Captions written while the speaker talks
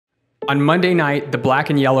On Monday night, the black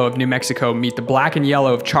and yellow of New Mexico meet the black and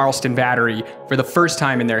yellow of Charleston Battery for the first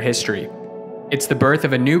time in their history. It's the birth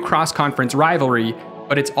of a new cross-conference rivalry,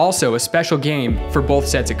 but it's also a special game for both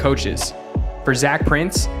sets of coaches. For Zach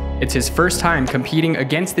Prince, it's his first time competing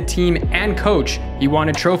against the team and coach he won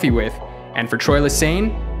a trophy with, and for Troy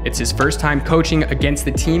Lesene, it's his first time coaching against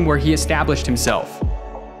the team where he established himself.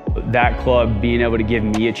 That club being able to give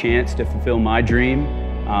me a chance to fulfill my dream,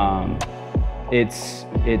 it's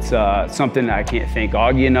something that I can't thank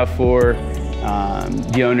Augie enough for,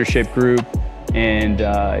 the ownership group, and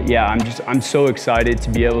yeah, I'm so excited to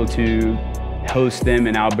be able to host them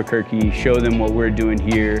in Albuquerque, show them what we're doing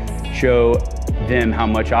here, show them how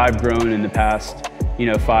much I've grown in the past,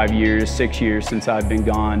 5 years, 6 years since I've been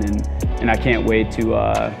gone, and I can't wait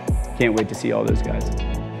to see all those guys.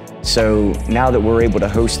 So now that we're able to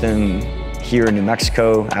host them here in New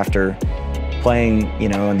Mexico after playing,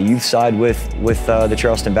 on the youth side with the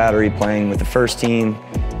Charleston Battery, playing with the first team,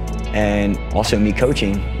 and also me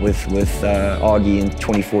coaching with Augie in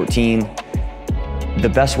 2014, the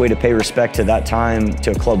best way to pay respect to that time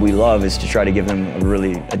to a club we love is to try to give them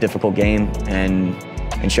a difficult game and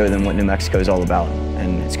show them what New Mexico is all about.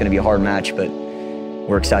 And it's going to be a hard match, but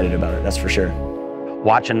we're excited about it, that's for sure.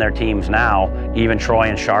 Watching their teams now, even Troy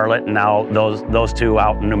and Charlotte, and now those two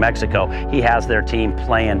out in New Mexico, he has their team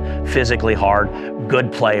playing physically hard,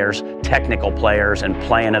 good players, technical players, and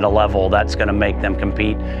playing at a level that's going to make them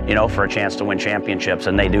compete, for a chance to win championships,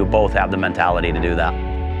 and they do both have the mentality to do that.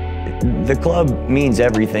 The club means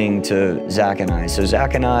everything to Zach and I. So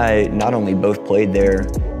Zach and I not only both played there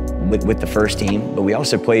with the first team, but we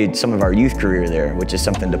also played some of our youth career there, which is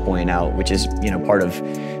something to point out, which is part of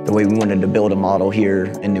the way we wanted to build a model here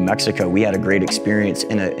in New Mexico. We had a great experience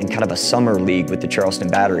in kind of a summer league with the Charleston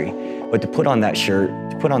Battery, but to put on that shirt,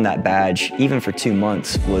 to put on that badge, even for 2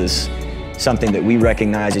 months, was something that we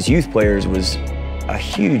recognized as youth players was a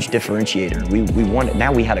huge differentiator. We wanted,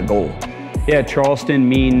 now we had a goal. Yeah, Charleston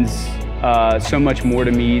means so much more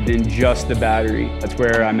to me than just the Battery. That's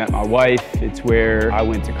where I met my wife. It's where I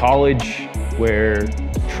went to college, where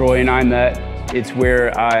Troy and I met. It's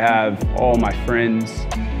where I have all my friends.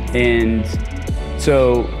 And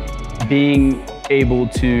so being able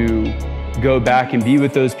to go back and be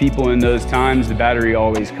with those people in those times, the Battery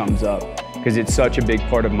always comes up because it's such a big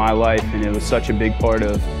part of my life, and it was such a big part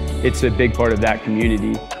of, it's a big part of that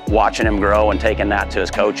community. Watching him grow and taking that to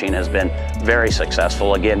his coaching has been very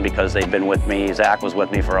successful, again, because they've been with me. Zach was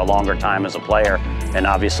with me for a longer time as a player and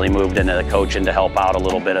obviously moved into the coaching to help out a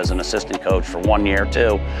little bit as an assistant coach for 1 year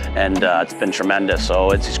too, and it's been tremendous.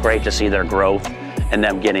 So it's great to see their growth and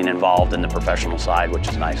them getting involved in the professional side, which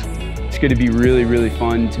is nice. It's going to be really, really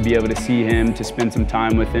fun to be able to see him, to spend some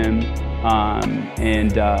time with him,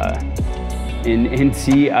 and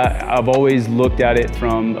see, I've always looked at it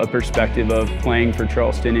from a perspective of playing for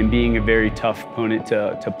Charleston and being a very tough opponent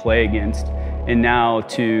to play against. And now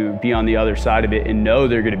to be on the other side of it and know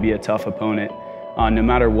they're going to be a tough opponent, no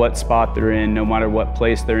matter what spot they're in, no matter what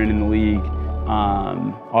place they're in the league,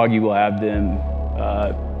 Augie will have them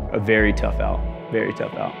a very tough out, very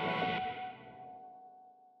tough out.